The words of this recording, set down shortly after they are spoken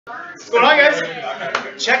What's going on, guys?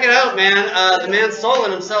 Check it out, man. The man Solon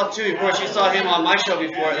himself, too. Of course, you saw him on my show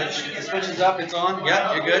before. The switch is up. It's on.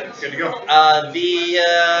 Yeah, you're good. Good to go.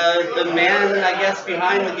 The man, I guess,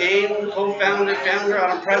 behind the game, co-founder, founder,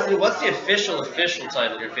 president. What's the official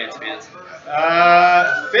title of your fancy pants?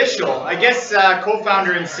 Official. I guess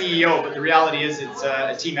co-founder and CEO, but the reality is it's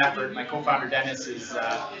a team effort. My co-founder Dennis is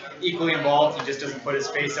equally involved. He just doesn't put his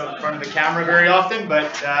face out in front of the camera very often, but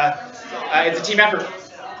it's a team effort.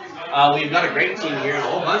 We've got a great team here, a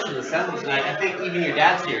whole bunch of assembled tonight. I think even your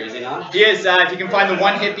dad's here, is he not? He is. If you can find the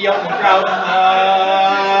one hippie out in the crowd,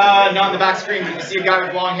 not on the back screen, but if you see a guy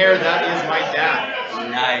with long hair, that is my dad.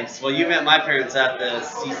 Nice. Well, you met my parents at the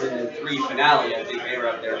season 3 finale. I think they were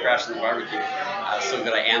up there crashing the barbecue. So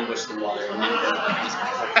good I ambushed them while they were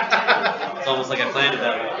It's almost like I planned it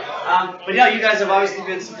that way. But yeah, you guys have obviously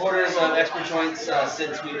been supporters of Expert Joints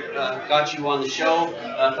since we got you on the show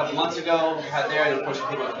a couple months ago. We had there, and of course you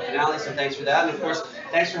came up with the finale, so thanks for that. And of course,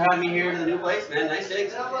 thanks for having me here to the new place, man. Nice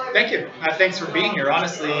digs. Thank you. Thanks for being here.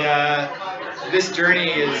 Honestly, this journey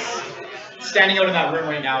is... Standing out in that room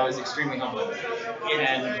right now is extremely humbling,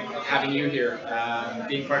 and having you here,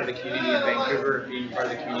 being part of the community in Vancouver, being part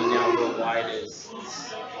of the community now worldwide is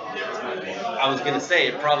I was gonna say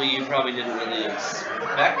you probably didn't really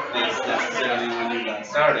expect this necessarily when you got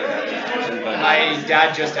started. But my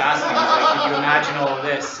dad just asked me, like, "Could you imagine all of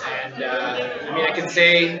this?" And I mean, I can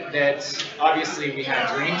say that obviously we had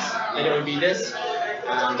dreams that it would be this,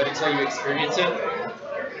 but until you experience it.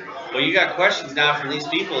 Well, you got questions now from these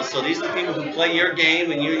people. So these are the people who play your game,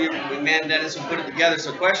 and you and your man Dennis who put it together.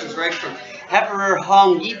 So questions right from Hempire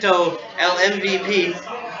Hongito LMVP.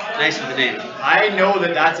 Nice with the name. I know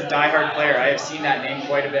that that's a diehard player. I have seen that name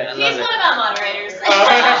quite a bit. He's one of our moderators.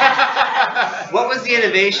 What was the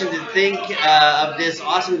innovation to think of this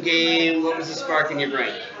awesome game? What was the spark in your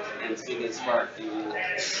brain? And speaking of spark,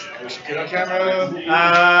 we should get on camera.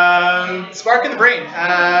 Spark in the brain.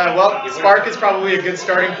 Well, spark is probably a good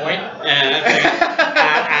starting point.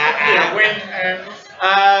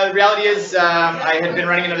 The reality is, I had been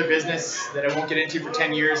running another business that I won't get into for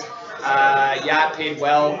 10 years. Yeah, it paid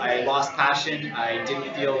well. I lost passion. I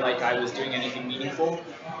didn't feel like I was doing anything meaningful.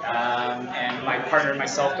 And my partner and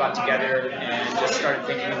myself got together and just started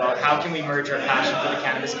thinking about how can we merge our passion for the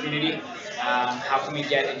cannabis community. How can we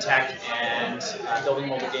get in tech and building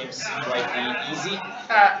mobile games seemed like the easy,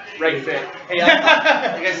 right fit. Hey,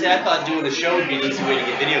 I thought doing a show would be an easy way to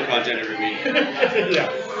get video content every week. Yeah.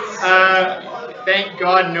 Thank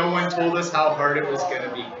God no one told us how hard it was going to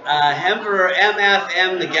be. Hempire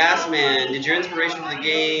MFM, the Gas Man. Did your inspiration for the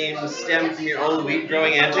game stem from your own weed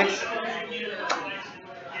growing antics?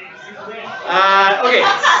 Okay,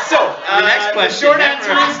 so the next question. The short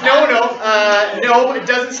answer is no, it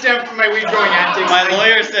doesn't stem from my weed growing antics. My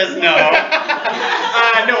lawyer says no.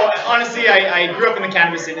 No, honestly, I grew up in the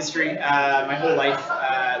cannabis industry my whole life.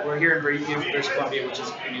 We're here in beautiful British Columbia, which is,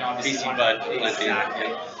 I mean, obviously BC Bud. Exactly.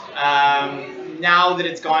 Now that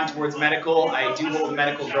it's gone towards medical, I do hold a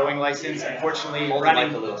medical growing license. Unfortunately, hold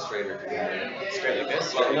running the mic a little straighter. Straight like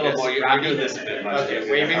this. A little more. You're doing this a bit. Okay,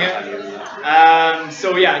 waving it.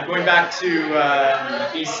 So yeah, going back to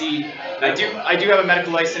BC, I do have a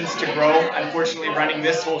medical license to grow. Unfortunately, running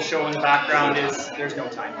this whole show in the background there's no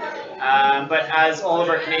time. But as all of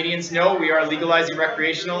our Canadians know, we are legalizing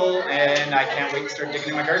recreational, and I can't wait to start digging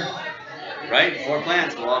in my garden. Right? 4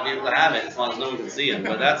 plants, we'll all be able to have it as long as no one can see it.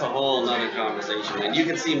 But that's a whole nother conversation. And you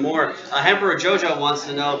can see more. Hempire Jojo wants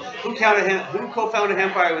to know who co-founded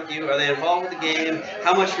Hempire with you? Are they involved with the game?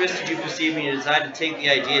 How much risk did you perceive when you decided to take the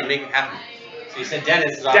idea and make it happen? So you said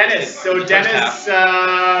Dennis. Dennis. So Dennis,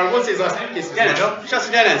 what's his last name? Dennis. Shouts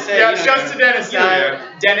to Dennis. Hey, yeah, shouts to Dennis.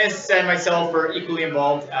 Dennis and myself are equally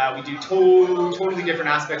involved. We do totally different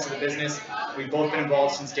aspects of the business. We've both been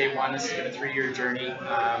involved since day one. This has been a 3-year journey.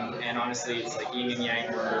 And honestly, it's like yin and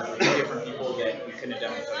yang. We're two different people that we couldn't have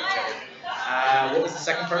done without each other. What was the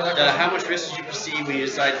second part of that? How much risk did you perceive when you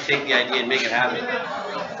decided to take the idea and make it happen?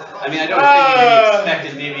 I mean, I don't think you really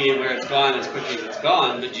expected maybe where it's gone as quickly as it's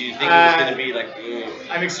gone, but do you think it was going to be like...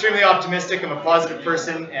 I'm extremely optimistic. I'm a positive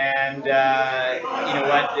person, and you know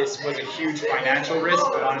what? This was a huge financial risk,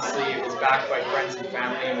 but honestly, it was backed by friends and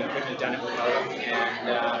family, and we couldn't have done it without them,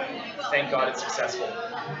 and thank God it's successful.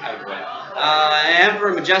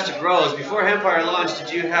 Emperor Majestic Rose, before Hempire launched,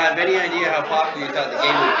 did you have any idea how popular you thought the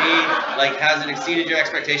game would be? Like, has it exceeded your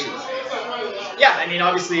expectations? Yeah, I mean,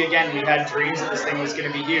 obviously, again, we had dreams that this thing was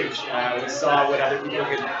going to be huge. We saw what other people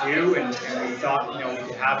could do, and we thought, you know, we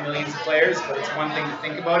could have millions of players, but it's one thing to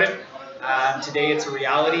think about it. Today, it's a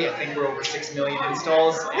reality. I think we're over 6 million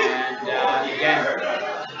installs, and again,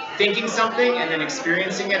 thinking something and then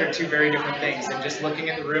experiencing it are two very different things. And just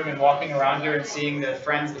looking at the room and walking around here and seeing the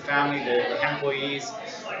friends, the family, the employees,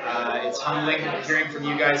 it's humbling. Hearing from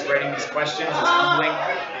you guys writing these questions is humbling.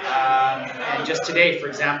 And just today, for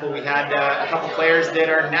example, we had a couple players that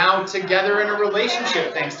are now together in a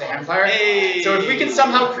relationship thanks to Hempire. Hey. So if we can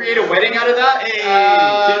somehow create a wedding out of that,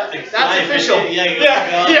 that's official.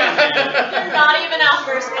 Yeah. Not even our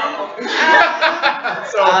first couple.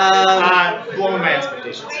 So, blowing my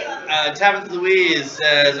expectations. Tabitha Louise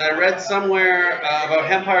says, I read somewhere about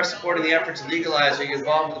Hempire supporting the effort to legalize. Are you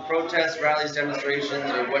involved with the protests, rallies, demonstrations,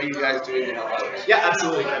 or what are you guys doing to help out? Yeah,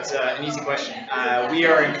 absolutely. That's an easy question. We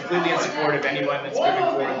are completely in support of anyone that's moving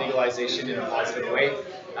forward legalization in a positive way.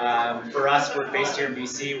 For us, we're based here in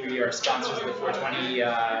BC. We are sponsors of the 420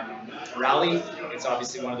 rally. It's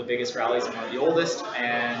obviously one of the biggest rallies and one of the oldest.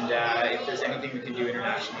 And if there's anything we can do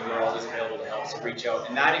internationally, we're always available to help. So reach out.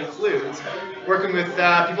 And that includes working with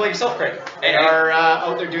people like yourself, Craig. They are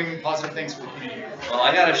out there doing positive things for the community. Well,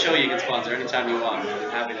 I got a show you can sponsor anytime you want.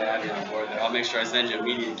 I'm happy to have you on board there. I'll make sure I send you a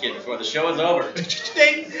media kit before the show is over.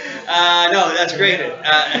 No, that's great.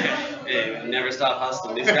 Hey, never stop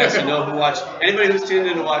hustling. These guys who know who watch. Anybody who's tuned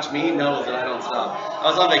in to watch me knows that I don't stop. I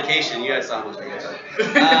was on vacation. You guys saw me.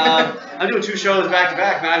 I'm doing 2 shows back to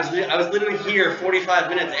back, man. I was literally here 45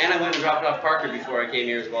 minutes, and I went and dropped off Parker before I came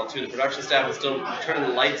here as well too. The production staff was still turning the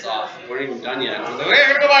lights off. We weren't even done yet. I was like,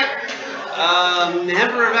 hey, go back.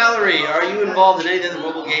 Emperor Valerie, are you involved in any of the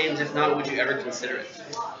mobile games? If not, would you ever consider it?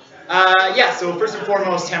 Yeah, so first and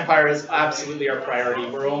foremost, Hempire is absolutely our priority.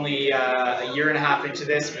 We're only a year and a half into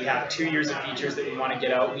this. We have 2 years of features that we want to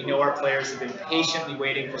get out. We know our players have been patiently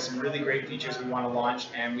waiting for some really great features we want to launch,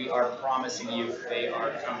 and we are promising you they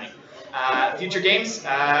are coming. Future games,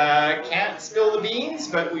 can't spill the beans,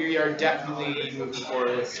 but we are definitely moving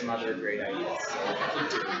forward with some other great ideas. So keep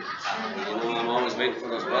doing it. You know, I'm always waiting for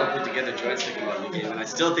those well put together joystick about the game, and I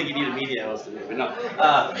still think you need a media host in there, but no.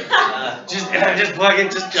 Just plug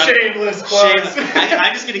in, just shameless plugs.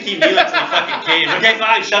 I'm just gonna keep Neelix in the fucking cage. Okay,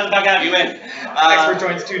 fine, shut the fuck up, you win. Expert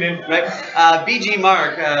joints, tune in. Right. BG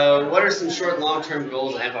Mark, what are some short and long-term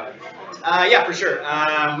goals of Empire? Yeah, for sure.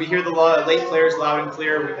 We hear the late players loud and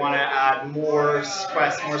clear. We want to add more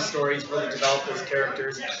quests, more stories, really develop those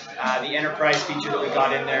characters. The enterprise feature that we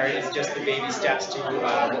got in there is just the baby steps to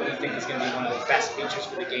what we think is going to be one of the best features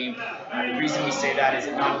for the game. The reason we say that is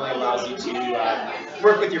it not only allows you to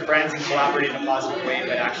work with your friends and collaborate in a positive way,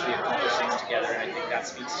 but actually accomplish things together. And I think that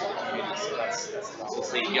speaks to the community. So that's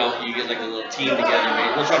so you get like a little team together.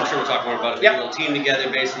 I'm sure we'll talk more about it. Yep. A little team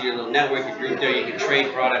together, basically your little network, your group there. You can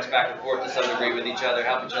trade products back and forth to some degree with each other,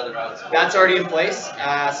 help each other out. That's already in place.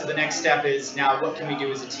 So the next step is now what can we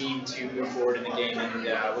do as a team to move forward in the game, and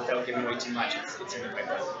without giving away too much, it's in the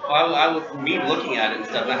pipeline. Well, me looking at it and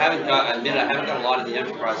stuff, and I haven't got a lot of the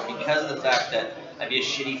Enterprise because of the fact that I'd be a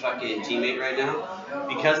shitty fucking teammate right now.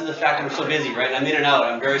 Because of the fact that I'm so busy, right? I'm in and out.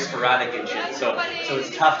 I'm very sporadic and shit. So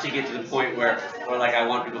it's tough to get to the point where like I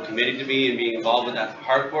want people committed to me and being involved with that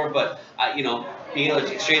hardcore. But you know, being able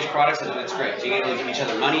to exchange products, I think that's great. Being able to give each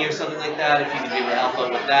other money or something like that, if you can be able to help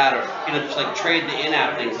out with that, or just like trade the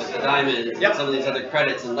in-app things like the diamonds and some of these other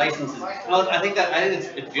credits and licenses. I think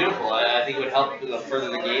it's beautiful. I think it would help further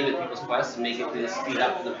the game and people's quests and make it really speed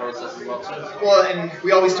up the process as well too. Well, and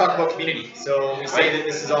we always talk about community. So we say that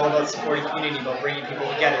this is all about supporting community, about bringing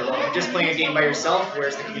people together. Well, if you're just playing a game by yourself,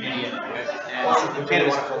 where's the community in it? And so we really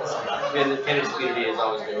want to focus on that. And the Canada's community has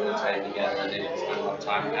always been really tied together, and they spend a lot of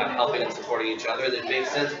time helping and supporting each other. And it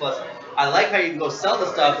makes sense. Plus, I like how you can go sell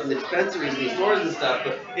the stuff in the dispensaries and the stores and stuff,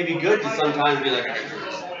 but it'd be good to sometimes be like, I can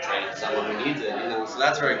just trade it to someone who needs it, you know. So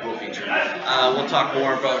that's a very cool feature. We'll talk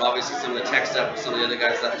more about obviously some of the tech stuff with some of the other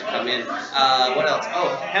guys that have to come in. What else?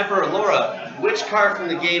 Oh, Emperor Laura, which card from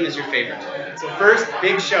the game is your favorite? So first,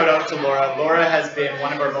 big shout out to Laura. Laura has been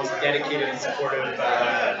one of our most dedicated and supportive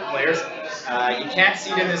players. You can't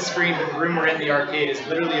see it in this screen, but the room we're in, the arcade, is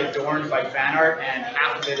literally adorned by fan art, and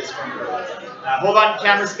half of it is from her. Hold on,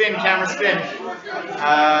 camera spin, camera spin.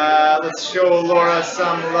 Let's show Laura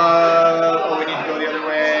some love. Oh, we need to go the other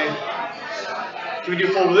way. Can we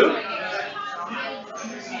do full blue?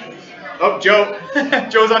 Oh, Joe.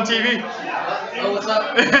 Joe's on TV. Oh, what's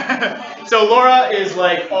up? So Laura is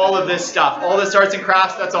like all of this stuff. All this arts and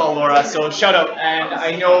crafts, that's all Laura. So shout out. And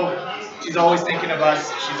I know she's always thinking of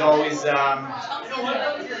us. She's always,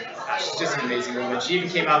 she's just an amazing woman. She even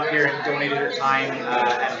came out here and donated her time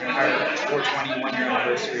at Hempire 420 1-year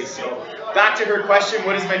anniversary. So back to her question,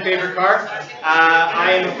 what is my favorite car?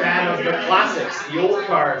 I am a fan of the classics, the old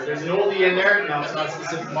cars. There's an oldie in there. No, it's not a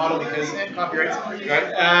specific model because copyrights.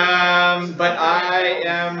 Right. But I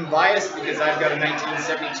am biased because I've got a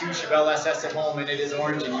 1972 Chevelle SS at home and it is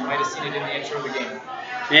orange, and you might have seen it in the intro of the game.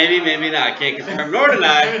 Maybe, maybe not. Can't confirm nor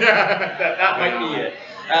deny. Yeah, that might be it.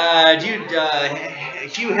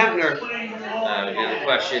 Hugh Hempner, another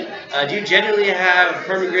question. Do you genuinely have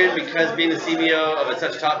permagrin because being the CBO of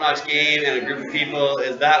such a top-notch game and a group of people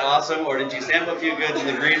is that awesome, or did you sample a few goods in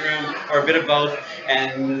the green room, or a bit of both,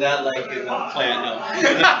 and that like plan? No,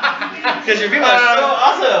 because your people are so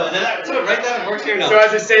awesome. That's what right now it works here now. So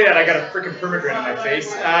as I say that, I got a freaking permagrin on my face.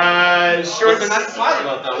 Short. What's not to smile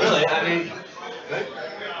about though, really? I mean,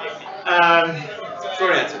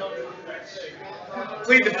 short answer.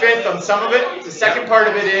 Plead the fifth on some of it. The second part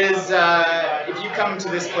of it is if you come to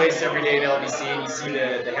this place every day at LBC and you see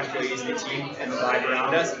the employees and the team and the vibe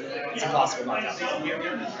around us, it's impossible not to have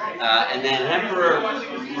and then Emperor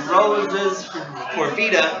Roses for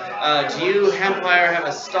Vita, do you, Hempire, have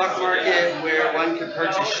a stock market where one could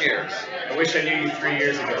purchase shares? I wish I knew you 3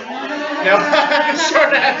 years ago. No,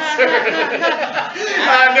 short answer.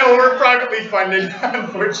 No, we're privately funded,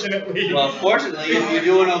 unfortunately. Well, fortunately, if you're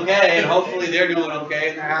doing okay, and hopefully they're doing okay,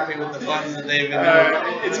 and they're happy with the funds that they've been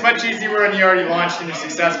doing. It's much easier when you already launched and you're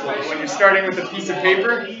successful. When you're starting with a piece of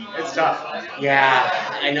paper, it's tough. Yeah,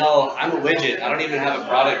 I know. I'm a widget. I don't even have a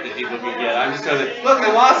product that people can get. I'm just going to, look,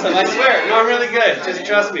 I'm awesome. I swear. No, I'm really good. Just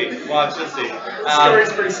trust me. Watch, let's see. The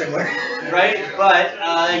story's pretty similar. Right?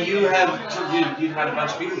 But you've had a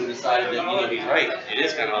bunch of people who decided that he's right. It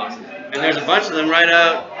is kind of awesome. And there's a bunch of them right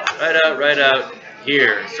out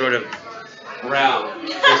here, sort of around.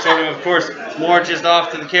 So sort of course, more just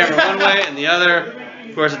off to the camera one way and the other.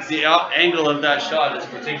 Of course, it's the angle of that shot that's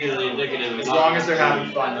particularly indicative. As long as they're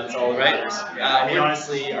having fun, that's all that matters. I mean,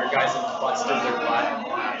 honestly, our guys have busted their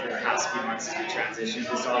butt for the past few months as we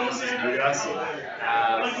transitioned. This office is new to us.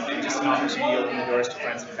 Just an opportunity to open the doors to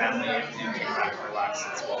friends and family and kick back and relax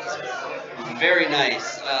as well. So. Very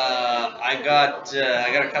nice. I got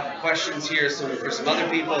a couple questions here for some other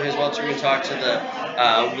people. Here's Walter. We're going to talk to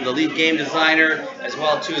the lead game designer as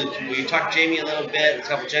well too. We talked to Jamie a little bit. A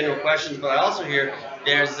couple general questions, but I also hear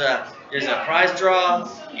there's a prize draw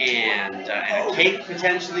and a cake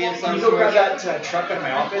potentially of some sort. Can you sort. go grab that truck out of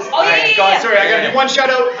my office? Oh yeah, God, sorry, I gotta do one shout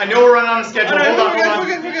out. I know we're running on a schedule. Hold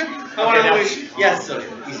on. We're good. Yes, so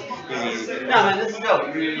easy. No, man, this is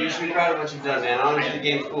dope. You should be proud of what you've done, man. Honestly, the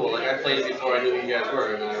game's cool. Like, I played it before I knew who you guys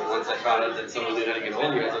were, and once I found out that someone knew how to get hold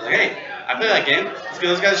of you guys, I was like, hey, I play that game. Let's give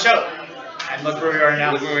those guys a shout. And look where we are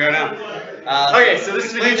now. Okay, so this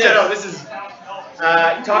is a huge shout out. This is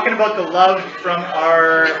talking about the love from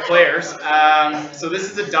our players. So this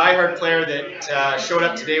is a diehard player that showed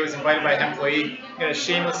up today, was invited by an employee. I'm going to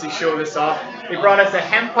shamelessly show this off. They brought us a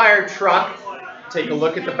Hempire truck. Take a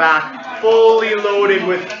look at the back. Fully loaded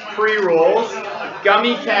with pre-rolls,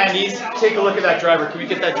 gummy candies. Take a look at that driver. Can we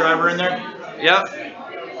get that driver in there? Yep.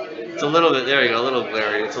 It's a little bit, there you go, a little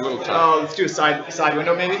glary. It's a little tough. Oh, let's do a side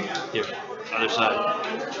window maybe? Here, other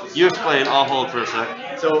side. You explain, I'll hold for a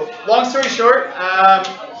sec. So, long story short,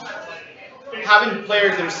 having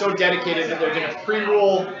players that are so dedicated that they're going to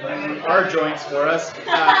pre-roll our joints for us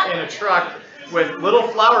in a truck with little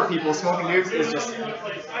flower people smoking nukes is just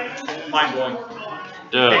mind-blowing.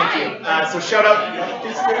 Thank you. So shout out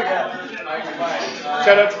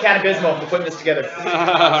to Cannabismo for putting this together.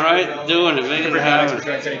 All right, doing it, making it happen.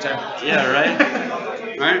 Joints anytime. Yeah, right.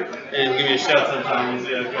 Right, and give me a shout sometimes.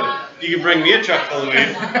 Yeah, you can bring me a truck full of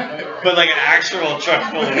weed, but like an actual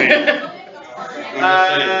truck full of weed.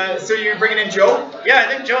 So you're bringing in Joe? Yeah, I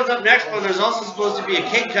think Joe's up next, but there's also supposed to be a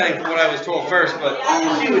cake cutting from what I was told first. But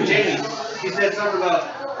see with Jamie, he said something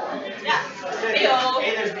about. A,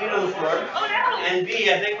 there's Vito on the floor. Oh, no. And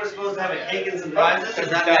B, I think we're supposed to have a cake and some prizes. Is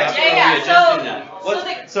that next? Yeah.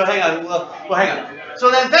 So hang on. Well, hang on.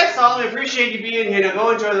 So then, thanks, Solon. We appreciate you being here. Now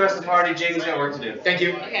go enjoy the rest of the party. Jamie's got work to do. Thank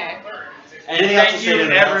you. Okay. Anything else to Thank say you,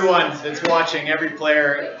 to everyone that's watching, every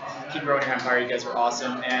player. Keep growing your Empire. You guys are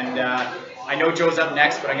awesome. And I know Joe's up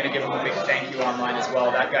next, but I'm going to give him a big thank you online as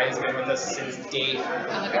well. That guy has been with us since day one.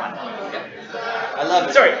 I love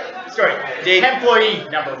it. Sorry. Day employee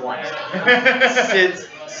number 1.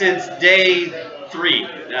 since day 3,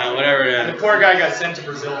 whatever. The poor guy got sent to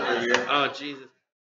Brazil for a year. Oh Jesus.